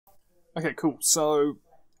Okay, cool. So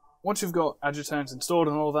once you've got Adjutant installed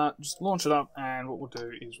and all that, just launch it up, and what we'll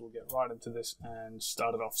do is we'll get right into this and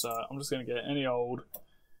start it off. So I'm just going to get any old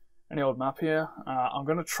map here. I'm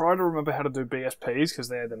going to try to remember how to do BSPs because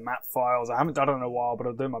they're the map files. I haven't done it in a while, but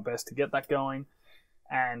I'll do my best to get that going.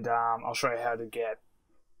 And I'll show you how to get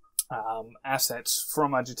assets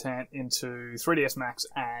from Adjutant into 3ds Max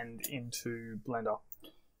and into Blender.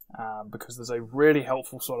 Because there's a really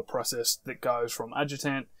helpful sort of process that goes from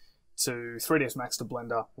Adjutant to 3ds Max to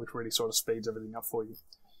Blender, which really sort of speeds everything up for you.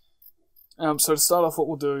 So to start off, what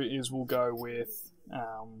we'll do is we'll go with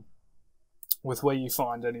where you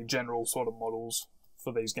find any general sort of models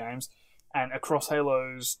for these games. And across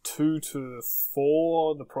Halos 2 to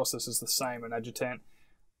 4, the process is the same in Adjutant.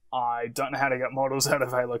 I don't know how to get models out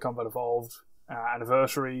of Halo Combat Evolved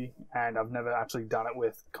Anniversary, and I've never actually done it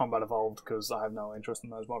with Combat Evolved because I have no interest in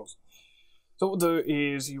those models. So what we'll do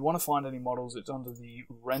is you want to find any models. It's under the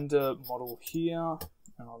render model here,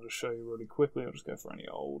 and I'll just show you really quickly. I'll just go for any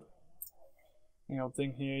old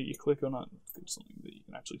thing here. You click on it, it's something that you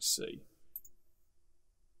can actually see.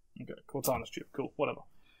 Okay, Cortana's chip, cool, whatever.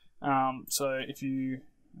 So if you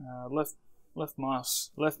left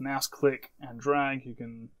mouse click and drag, you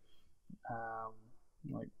can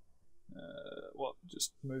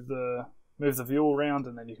just move the view around,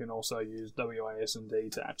 and then you can also use WAS and D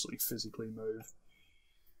to actually physically move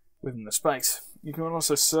within the space. You can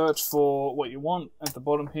also search for what you want at the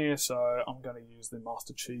bottom here, so I'm going to use the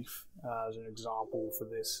Master Chief as an example for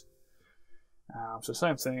this. So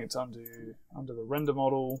same thing, it's under the render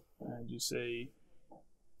model, and you see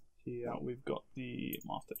here we've got the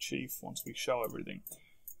Master Chief once we show everything.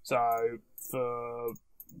 So for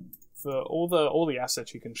all the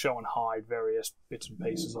assets, you can show and hide various bits and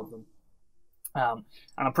pieces of them. And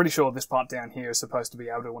I'm pretty sure this part down here is supposed to be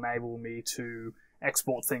able to enable me to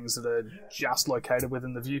export things that are just located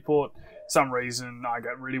within the viewport. For some reason I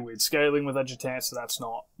got really weird scaling with Adjutant, so that's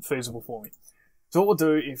not feasible for me. So what we'll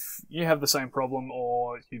do, if you have the same problem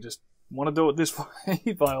or you just want to do it this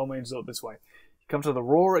way, by all means do it this way. You come to the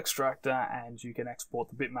raw extractor and you can export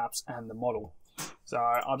the bitmaps and the model. So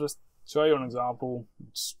I'll just show you an example.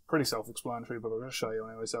 It's pretty self-explanatory, but I'll just show you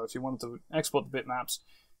anyway. So if you wanted to export the bitmaps,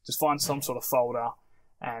 just find some sort of folder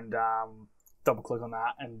and double click on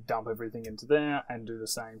that and dump everything into there, and do the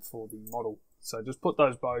same for the model. So just put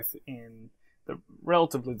those both in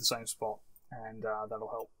relatively the same spot, and that'll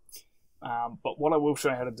help. But what I will show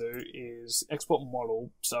you how to do is export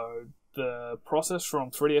model. So the process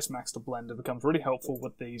from 3ds Max to Blender becomes really helpful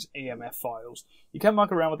with these EMF files. You can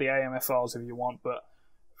muck around with the AMF files if you want, but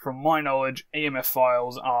from my knowledge, EMF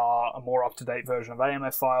files are a more up-to-date version of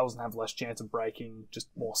AMF files and have less chance of breaking, just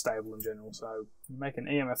more stable in general. So you make an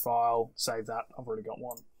EMF file, save that. I've already got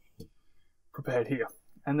one prepared here.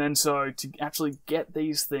 And then so to actually get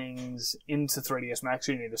these things into 3ds Max,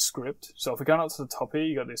 you need a script. So if we go up to the top here,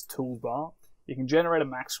 you got this tools bar. You can generate a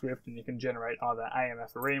Max script, and you can generate either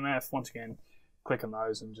AMF or EMF. Once again, click on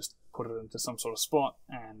those and just put it into some sort of spot,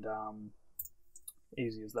 and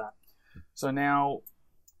easy as that. So now,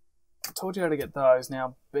 I told you how to get those.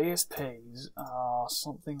 Now, BSPs are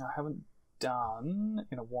something I haven't done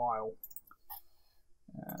in a while.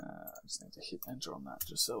 I just need to hit enter on that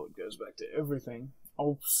just so it goes back to everything.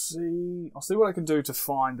 I'll see what I can do to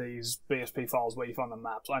find these BSP files where you find the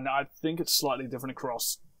maps. I think it's slightly different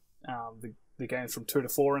across the games from 2 to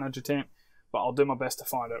 4 in Adjutant, but I'll do my best to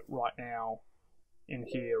find it right now in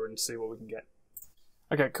here and see what we can get.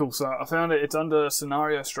 Okay, cool. So I found it. It's under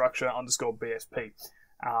scenario structure _ BSP.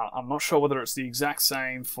 I'm not sure whether it's the exact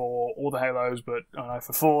same for all the Halos, but I know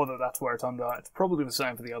for 4 that's where it's under. It's probably the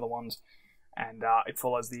same for the other ones, and it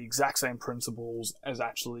follows the exact same principles as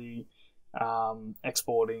actually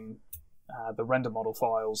exporting the render model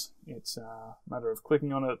files. It's a matter of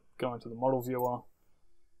clicking on it, going to the model viewer,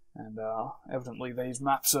 and evidently these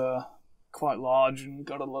maps are quite large and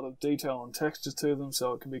got a lot of detail and textures to them,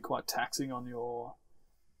 so it can be quite taxing on your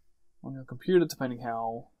computer depending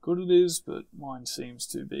how good it is, but mine seems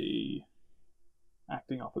to be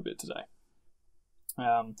acting up a bit today.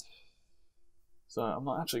 So I'm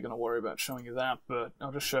not actually going to worry about showing you that, but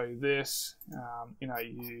I'll just show you this.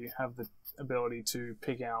 You have the ability to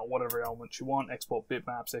pick out whatever elements you want, export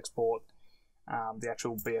bitmaps, export the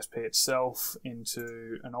actual BSP itself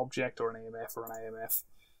into an object or an EMF or an AMF.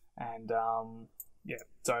 And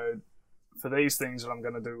so for these things that I'm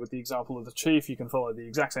going to do with the example of the Chief, you can follow the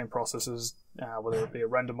exact same processes, whether it be a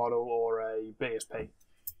render model or a BSP.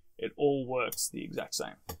 It all works the exact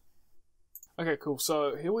same. Okay, cool.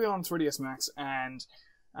 So here we are on 3ds Max, and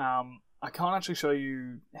I can't actually show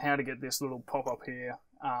you how to get this little pop-up here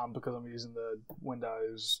because I'm using the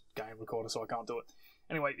Windows game recorder, so I can't do it.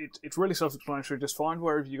 Anyway, it's really self-explanatory. Just find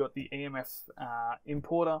wherever you got the EMF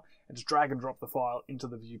importer and just drag and drop the file into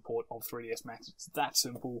the viewport of 3ds Max. It's that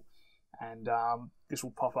simple, and this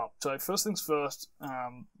will pop up. So first things first,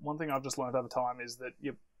 one thing I've just learned over time is that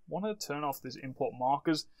you want to turn off this import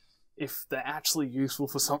markers. If they're actually useful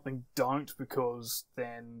for something, don't, because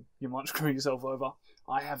then you might screw yourself over.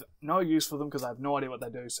 I have no use for them because I have no idea what they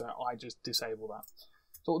do, so I just disable that.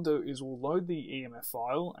 So what we'll do is we'll load the EMF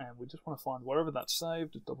file, and we just want to find wherever that's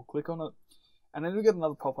saved, just double click on it, and then we get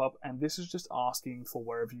another pop-up, and this is just asking for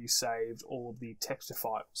wherever you saved all of the texture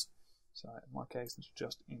files. So in my case, it's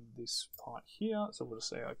just in this part here, so we'll just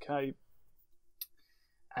say OK.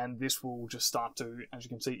 And this will just start to, as you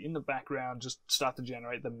can see in the background, just start to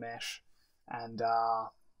generate the mesh and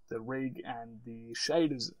the rig and the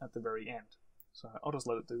shaders at the very end. So I'll just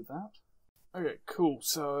let it do that. Okay, cool.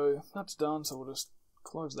 So that's done. So we'll just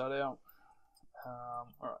close that out.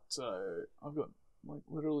 Alright, so I've got like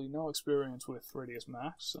literally no experience with 3ds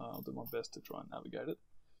Max, so I'll do my best to try and navigate it.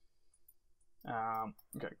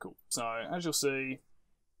 Okay, cool. So as you'll see,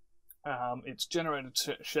 it's generated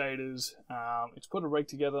shaders, it's put a rig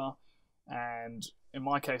together, and in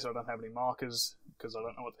my case I don't have any markers because I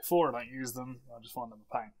don't know what they're for, I don't use them, I just find them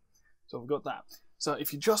a pain. So we've got that. So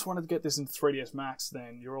if you just wanted to get this into 3ds Max,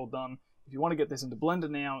 then you're all done. If you want to get this into Blender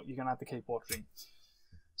now, you're going to have to keep watching.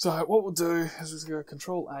 So what we'll do is just go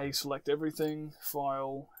Control A, select everything,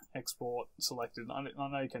 File, Export, Selected. I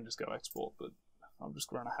know you can just go Export, but I'm just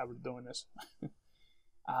going to have a habit of doing this.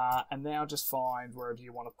 And now just find wherever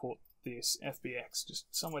you want to put this FBX, just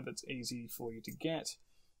somewhere that's easy for you to get.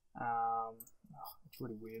 It's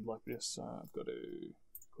really weird like this, so I've got to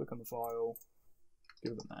click on the file,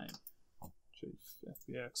 give it a name, Chief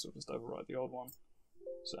FBX, or just overwrite the old one,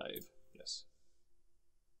 save, yes.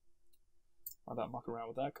 I don't muck around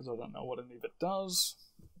with that because I don't know what any of it does,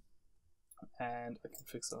 and I can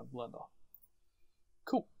fix that in Blender.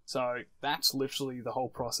 Cool. So that's literally the whole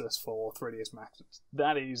process for 3ds Max. It's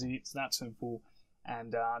that easy, it's that simple,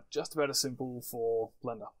 and just about as simple for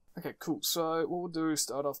Blender. Okay, cool. So what we'll do is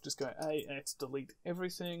start off, just go AX, delete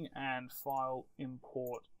everything, and file,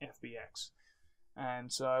 import FBX.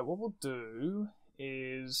 And so what we'll do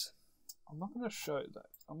is, I'm not going to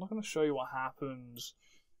show you what happens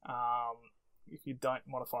if you don't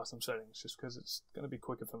modify some settings, just because it's going to be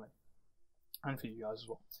quicker for me and for you guys as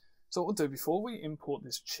well. So what we'll do, before we import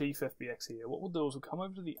this Chief FBX here, what we'll do is we'll come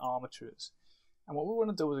over to the armatures, and what we want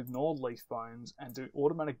to do is ignore leaf bones and do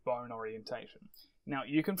automatic bone orientation. Now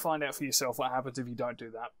you can find out for yourself what happens if you don't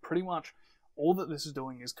do that. Pretty much all that this is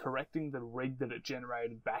doing is correcting the rig that it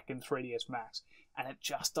generated back in 3ds Max, and it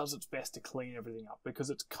just does its best to clean everything up because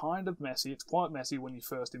it's kind of messy. It's quite messy when you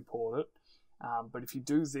first import it, but if you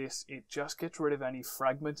do this, it just gets rid of any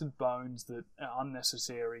fragmented bones that are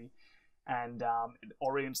unnecessary, and it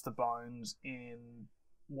orients the bones in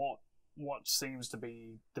what seems to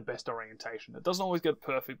be the best orientation. It doesn't always get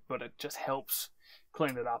perfect, but it just helps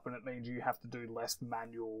clean it up, and it means you have to do less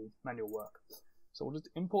manual work. So we'll just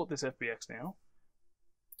import this FBX now,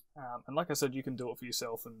 and like I said, you can do it for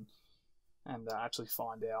yourself and actually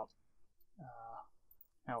find out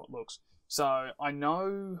how it looks. So I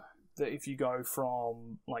know that if you go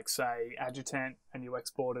from, like, say, Adjutant and you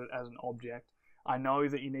export it as an object, I know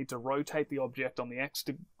that you need to rotate the object on the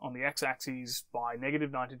x-axis by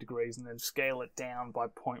 -90 degrees and then scale it down by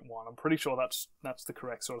 0.1. I'm pretty sure that's the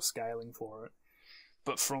correct sort of scaling for it.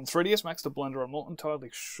 But from 3ds Max to Blender, I'm not entirely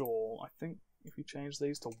sure. I think if you change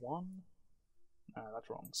these to 1, no, that's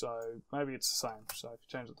wrong. So maybe it's the same. So if you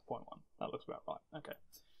change it to 0.1, that looks about right. Okay.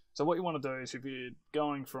 So what you want to do is, if you're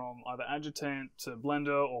going from either Adjutant to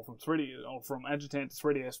Blender, or from Adjutant to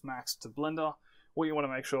 3ds Max to Blender, what you want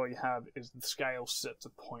to make sure you have is the scale set to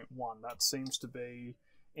 0.1. That seems to be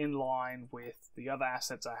in line with the other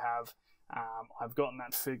assets I have. I've gotten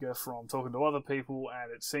that figure from talking to other people,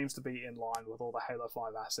 and it seems to be in line with all the Halo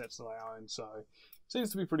 5 assets that I own, so it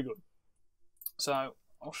seems to be pretty good. So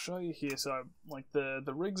I'll show you here. So like the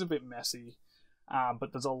rig's a bit messy,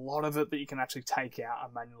 but there's a lot of it that you can actually take out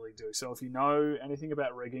and manually do. So if you know anything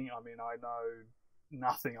about rigging, I mean, I know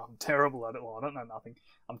nothing. I'm terrible at it. Well, I don't know nothing.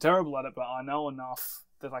 I'm terrible at it, but I know enough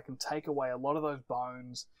that I can take away a lot of those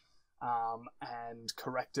bones and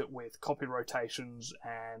correct it with copy rotations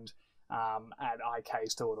and add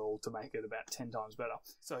IKs to it all to make it about 10 times better.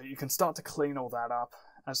 So you can start to clean all that up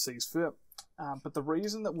as sees fit. But the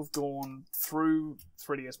reason that we've gone through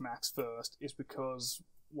 3ds Max first is because,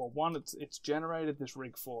 well, one, it's generated this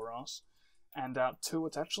rig for us, and two,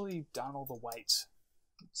 it's actually done all the weights.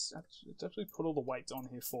 It's actually put all the weights on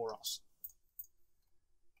here for us,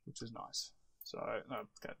 which is nice. So,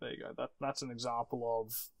 okay, there you go. That's an example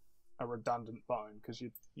of a redundant bone, because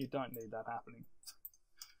you don't need that happening.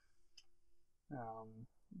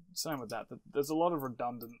 Same with that. There's a lot of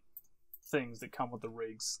redundant things that come with the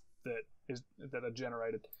rigs that are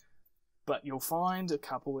generated, but you'll find a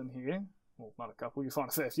couple in here. Well, not a couple. You'll find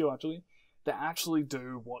a fair few actually that actually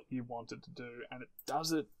do what you want it to do, and it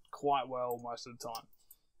does it quite well most of the time.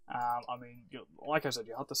 I mean, like I said,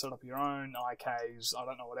 you have to set up your own IKs. I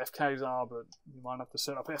don't know what FKs are, but you might have to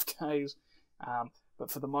set up FKs. But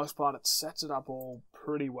for the most part, it sets it up all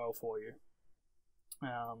pretty well for you.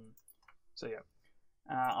 So yeah,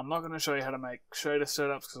 I'm not going to show you how to make shader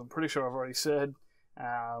setups because I'm pretty sure I've already said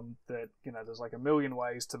that there's like a million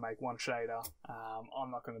ways to make one shader.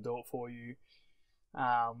 I'm not going to do it for you.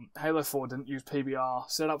 Halo 4 didn't use PBR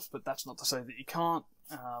setups, but that's not to say that you can't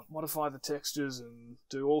modify the textures and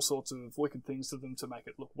do all sorts of wicked things to them to make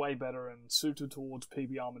it look way better and suited towards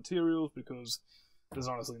PBR materials, because there's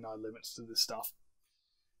honestly no limits to this stuff.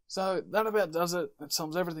 So that about does it. It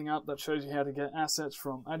sums everything up. That shows you how to get assets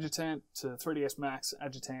from Adjutant to 3ds Max,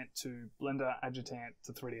 Adjutant to Blender, Adjutant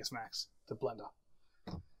to 3ds Max to Blender.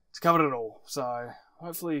 It's covered it all. So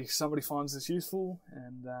hopefully somebody finds this useful,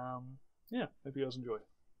 and yeah, hope you guys enjoyed.